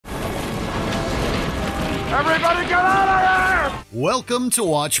Everybody get out of here! Welcome to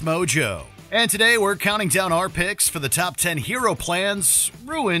Watch Mojo. And today we're counting down our picks for the top 10 hero plans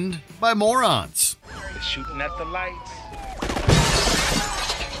ruined by morons. They're shooting at the lights.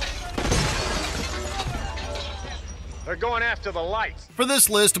 They're going after the lights. For this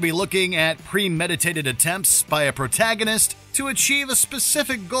list, we'll be looking at premeditated attempts by a protagonist to achieve a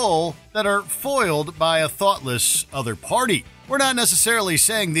specific goal that are foiled by a thoughtless other party. We're not necessarily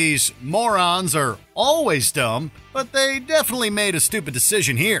saying these morons are always dumb, but they definitely made a stupid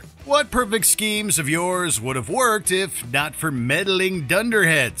decision here. What perfect schemes of yours would have worked if not for meddling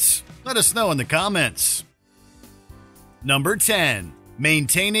dunderheads? Let us know in the comments. Number 10.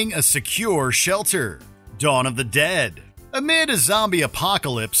 Maintaining a secure shelter. Dawn of the Dead. Amid a zombie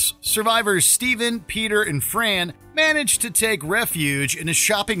apocalypse, survivors Steven, Peter, and Fran managed to take refuge in a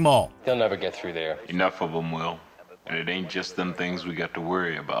shopping mall. They'll never get through there. Enough of them will. And it ain't just them things we got to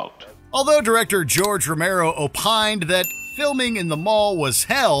worry about. Although director George Romero opined that filming in the mall was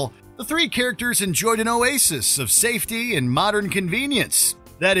hell, the three characters enjoyed an oasis of safety and modern convenience.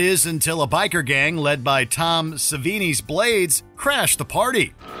 That is, until a biker gang led by Tom Savini's Blades crashed the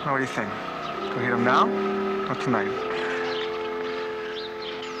party. What do you think? Go hit him now or tonight?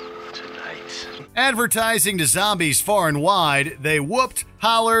 Advertising to zombies far and wide, they whooped,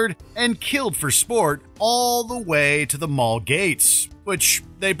 hollered, and killed for sport all the way to the mall gates, which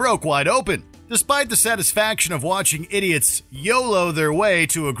they broke wide open. Despite the satisfaction of watching idiots YOLO their way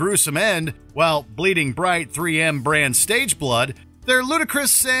to a gruesome end while bleeding bright 3M brand stage blood, their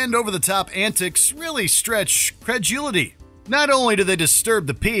ludicrous and over-the-top antics really stretch credulity. Not only do they disturb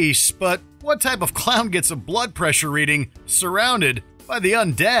the peace, but what type of clown gets a blood pressure reading surrounded by the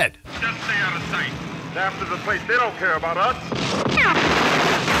undead? Just stay out of sight. They're after the place. They don't care about us.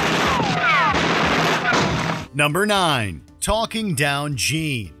 Number 9. Talking down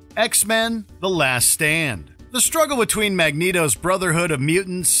Jean. X-Men: The Last Stand. The struggle between Magneto's Brotherhood of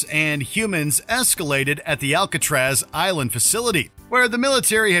Mutants and humans escalated at the Alcatraz Island facility, where the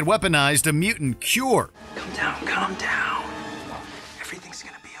military had weaponized a mutant cure. Calm down. Everything's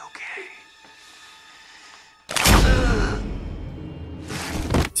gonna be okay.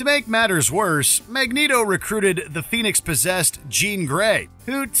 To make matters worse, Magneto recruited the Phoenix-possessed Jean Grey,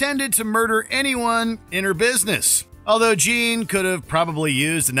 who tended to murder anyone in her business. Although Jean could have probably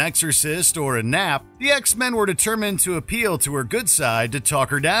used an exorcist or a nap, the X-Men were determined to appeal to her good side to talk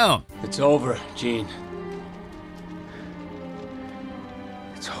her down. It's over, Jean.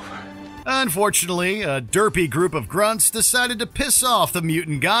 It's over. Unfortunately, a derpy group of grunts decided to piss off the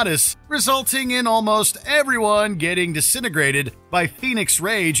mutant goddess, resulting in almost everyone getting disintegrated by Phoenix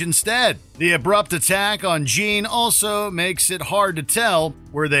Rage instead. The abrupt attack on Jean also makes it hard to tell,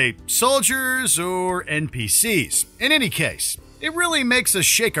 were they soldiers or NPCs? In any case, it really makes us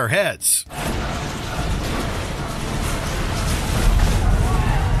shake our heads.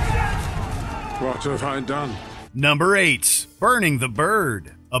 What have I done? Number 8. Burning the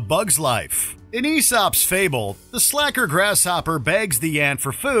Bird. A Bug's Life. In Aesop's fable, the slacker grasshopper begs the ant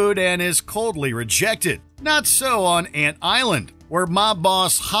for food and is coldly rejected. Not so on Ant Island, where mob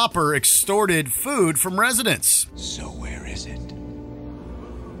boss Hopper extorted food from residents. So where is it?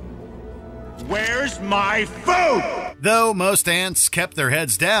 Where's my food? Though most ants kept their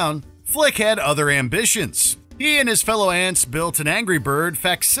heads down, Flick had other ambitions. He and his fellow ants built an Angry Bird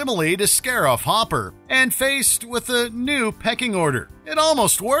facsimile to scare off Hopper, and faced with a new pecking order. It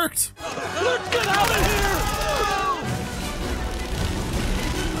almost worked. Let's get out of here!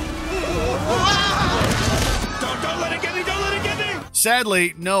 Don't let it get me! Don't let it get me!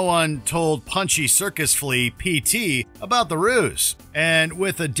 Sadly, no one told Punchy Circus Flea PT about the ruse, and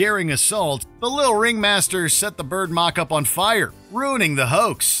with a daring assault, the little ringmaster set the bird mock-up on fire, ruining the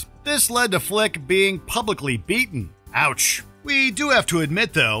hoax. This led to Flick being publicly beaten. Ouch. We do have to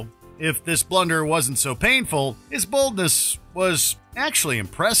admit, though, if this blunder wasn't so painful, his boldness was actually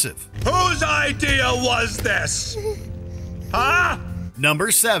impressive. Whose idea was this? Huh? Number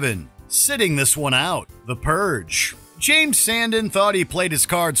 7. Sitting this one out. The Purge. James Sandon thought he played his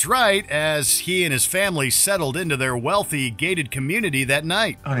cards right as he and his family settled into their wealthy, gated community that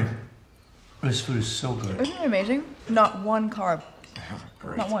night. Honey, this food is so good. Isn't it amazing? Not one carb.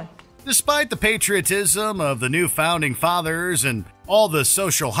 Great. Not one. Despite the patriotism of the new founding fathers and all the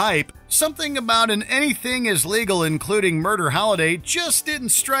social hype, something about an anything is legal including murder holiday just didn't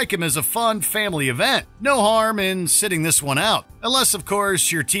strike him as a fun family event. No harm in sitting this one out, unless of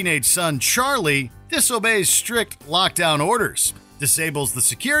course your teenage son Charlie disobeys strict lockdown orders, disables the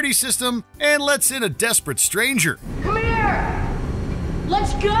security system, and lets in a desperate stranger. Come here!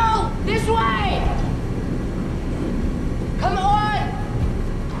 Let's go! This way! Come on!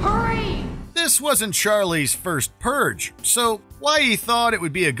 Hurry! This This wasn't Charlie's first purge, so why he thought it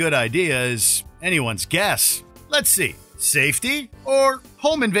would be a good idea is anyone's guess. Let's see. Safety or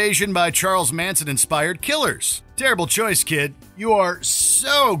home invasion by Charles Manson-inspired killers? Terrible choice, kid. You are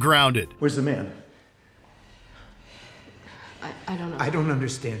so grounded. Where's the man? I don't know. I don't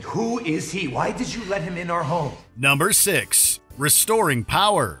understand. Who is he? Why did you let him in our home? Number 6. Restoring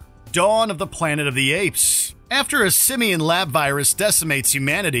power. Dawn of the Planet of the Apes. After a simian lab virus decimates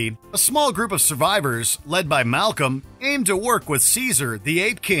humanity, a small group of survivors, led by Malcolm, aim to work with Caesar, the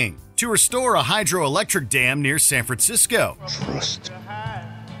Ape King, to restore a hydroelectric dam near San Francisco. Trust.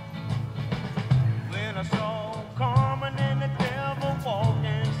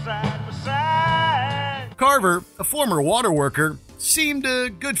 Carver, a former water worker, seemed a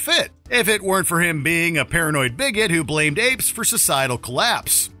good fit, if it weren't for him being a paranoid bigot who blamed apes for societal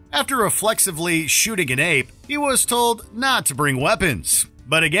collapse. After reflexively shooting an ape, he was told not to bring weapons.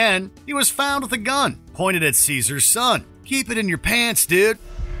 But again, he was found with a gun, pointed at Caesar's son. Keep it in your pants, dude.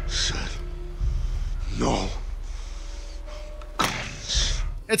 Said no.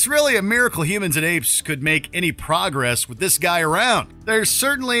 It's really a miracle humans and apes could make any progress with this guy around. There's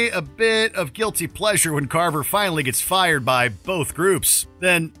certainly a bit of guilty pleasure when Carver finally gets fired by both groups,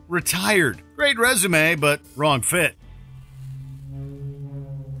 then retired. Great resume, but wrong fit.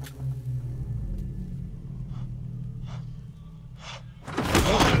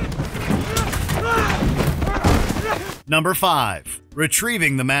 Number 5.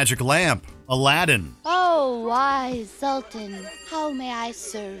 Retrieving the magic lamp. Aladdin. Oh, wise Sultan, how may I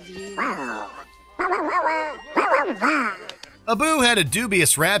serve you? Abu had a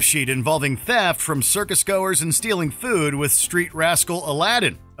dubious rap sheet involving theft from circus goers and stealing food with street rascal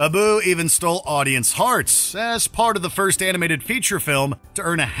Aladdin. Abu even stole audience hearts as part of the first animated feature film to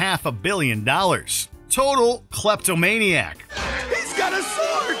earn $500 million. Total kleptomaniac. He's got a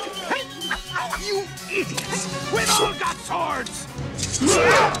sword! Hey, you idiots! We've all got swords!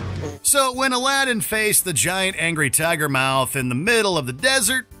 So when Aladdin faced the giant angry tiger mouth in the middle of the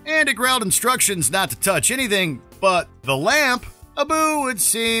desert, and it growled instructions not to touch anything but the lamp, Abu would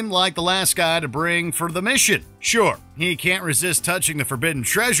seem like the last guy to bring for the mission. Sure, he can't resist touching the forbidden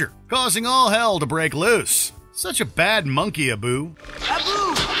treasure, causing all hell to break loose. Such a bad monkey, Abu. Abu!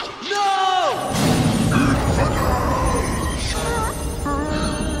 No!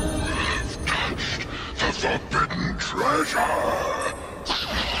 The forbidden treasure.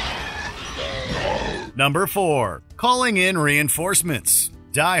 Number 4. Calling in reinforcements.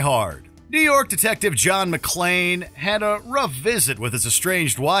 Die Hard. New York detective John McClane had a rough visit with his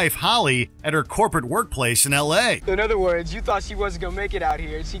estranged wife, Holly, at her corporate workplace in L.A. In other words, you thought she wasn't gonna make it out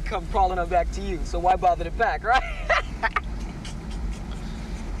here, and she'd come crawling on back to you, so why bother to pack, right?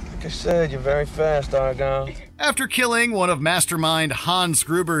 Like I said, you're very fast, Argyle. After killing one of mastermind Hans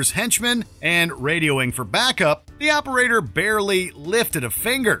Gruber's henchmen and radioing for backup, the operator barely lifted a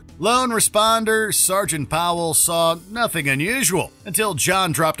finger. Lone responder Sergeant Powell saw nothing unusual until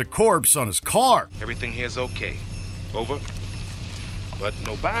John dropped a corpse on his car. Everything here's okay. Over. But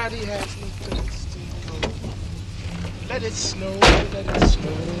nobody has no place to go. Let it snow, let it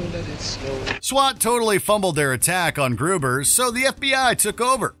snow, let it snow. SWAT totally fumbled their attack on Gruber, so the FBI took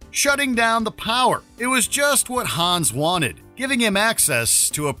over, shutting down the power. It was just what Hans wanted, giving him access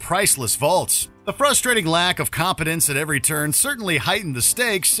to a priceless vault. The frustrating lack of competence at every turn certainly heightened the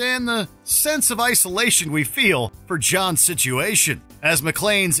stakes and the sense of isolation we feel for John's situation. As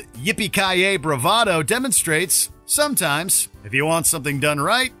McClane's yippee-ki-yay bravado demonstrates, sometimes, if you want something done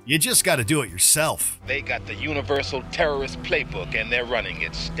right, you just gotta do it yourself. They got the universal terrorist playbook and they're running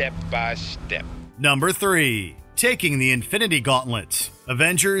it step by step. Number 3. Taking the Infinity Gauntlet.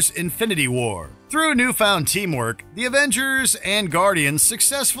 Avengers Infinity War. Through newfound teamwork, the Avengers and Guardians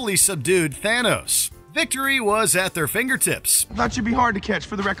successfully subdued Thanos. Victory was at their fingertips. I thought you'd be hard to catch.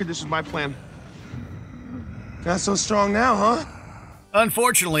 For the record, this was my plan. Not so strong now, huh?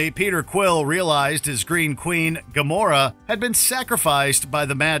 Unfortunately, Peter Quill realized his Green Queen, Gamora, had been sacrificed by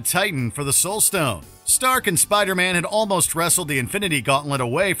the Mad Titan for the Soul Stone. Stark and Spider-Man had almost wrestled the Infinity Gauntlet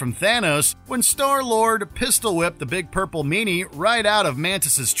away from Thanos when Star-Lord pistol-whipped the big purple meanie right out of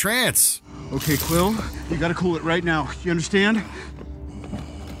Mantis's trance. Okay, Quill, you gotta cool it right now. You understand?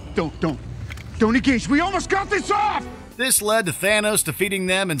 Don't engage. We almost got this off! This led to Thanos defeating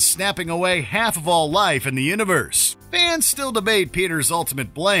them and snapping away half of all life in the universe. Fans still debate Peter's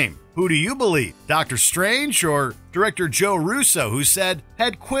ultimate blame. Who do you believe, Doctor Strange or director Joe Russo, who said,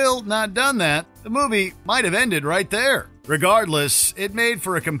 had Quill not done that, the movie might have ended right there? Regardless, it made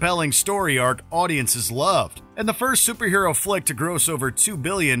for a compelling story arc audiences loved, and the first superhero flick to gross over $2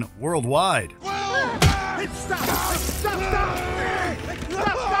 billion worldwide. Stop! Stop! Stop!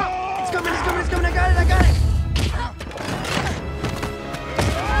 Stop! It's coming! It's coming! It's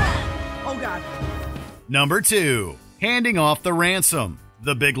Number 2. Handing off the ransom.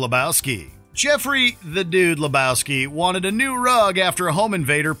 The Big Lebowski. Jeffrey the Dude Lebowski wanted a new rug after a home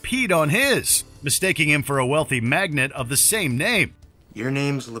invader peed on his, mistaking him for a wealthy magnate of the same name. Your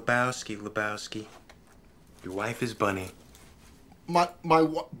name's Lebowski. Your wife is Bunny. My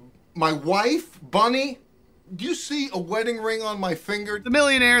wife, Bunny? Do you see a wedding ring on my finger? The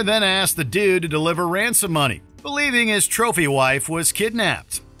millionaire then asked the dude to deliver ransom money, believing his trophy wife was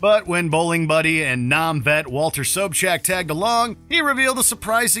kidnapped. But when bowling buddy and nom-vet Walter Sobchak tagged along, he revealed a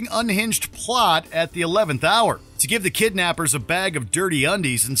surprising unhinged plot at the 11th hour to give the kidnappers a bag of dirty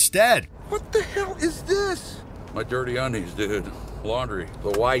undies instead. What the hell is this? My dirty undies, dude. Laundry.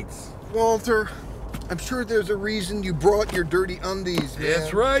 The whites. Walter, I'm sure there's a reason you brought your dirty undies, man.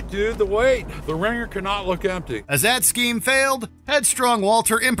 That's right, dude. The weight. The ringer cannot look empty. As that scheme failed, headstrong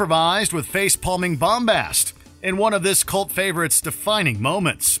Walter improvised with face-palming bombast in one of this cult favorite's defining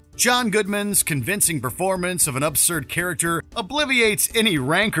moments. John Goodman's convincing performance of an absurd character obliviates any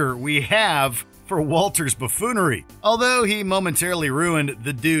rancor we have for Walter's buffoonery. Although he momentarily ruined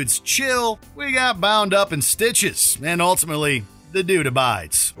the dude's chill, we got bound up in stitches, and ultimately, the dude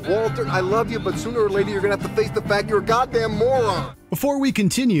abides. Walter, I love you, but sooner or later you're gonna have to face the fact you're a goddamn moron. Before we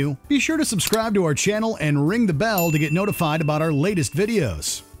continue, be sure to subscribe to our channel and ring the bell to get notified about our latest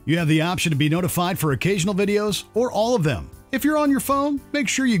videos. You have the option to be notified for occasional videos or all of them. If you're on your phone, make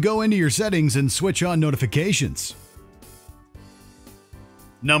sure you go into your settings and switch on notifications.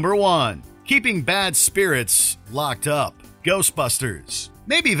 Number 1. Keeping bad spirits locked up. Ghostbusters.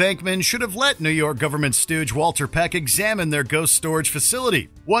 Maybe Venkman should have let New York government stooge Walter Peck examine their ghost storage facility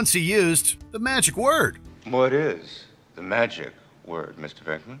once he used the magic word. What is the magic word, Mr.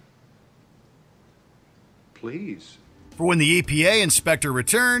 Venkman? Please. For when the EPA inspector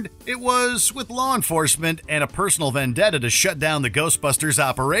returned, it was with law enforcement and a personal vendetta to shut down the Ghostbusters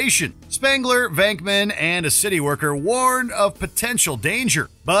operation. Spangler, Venkman, and a city worker warned of potential danger,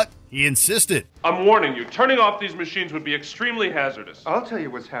 but he insisted. I'm warning you, turning off these machines would be extremely hazardous. I'll tell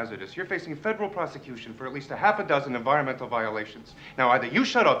you what's hazardous. You're facing federal prosecution for at least a half a dozen environmental violations. Now, either you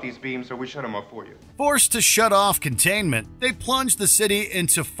shut off these beams or we shut them off for you. Forced to shut off containment, they plunged the city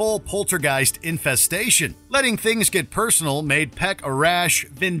into full poltergeist infestation. Letting things get personal made Peck a rash,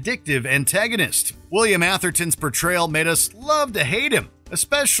 vindictive antagonist. William Atherton's portrayal made us love to hate him,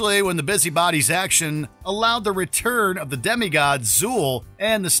 especially when the Busybody's action allowed the return of the demigod Zool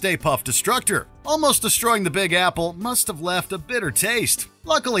and the Stay Puft Destructor. Almost destroying the Big Apple must have left a bitter taste.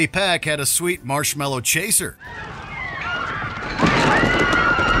 Luckily, Peck had a sweet marshmallow chaser.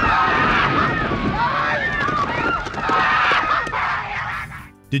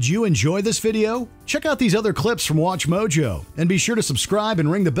 Did you enjoy this video? Check out these other clips from WatchMojo, and be sure to subscribe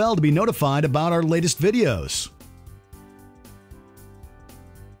and ring the bell to be notified about our latest videos.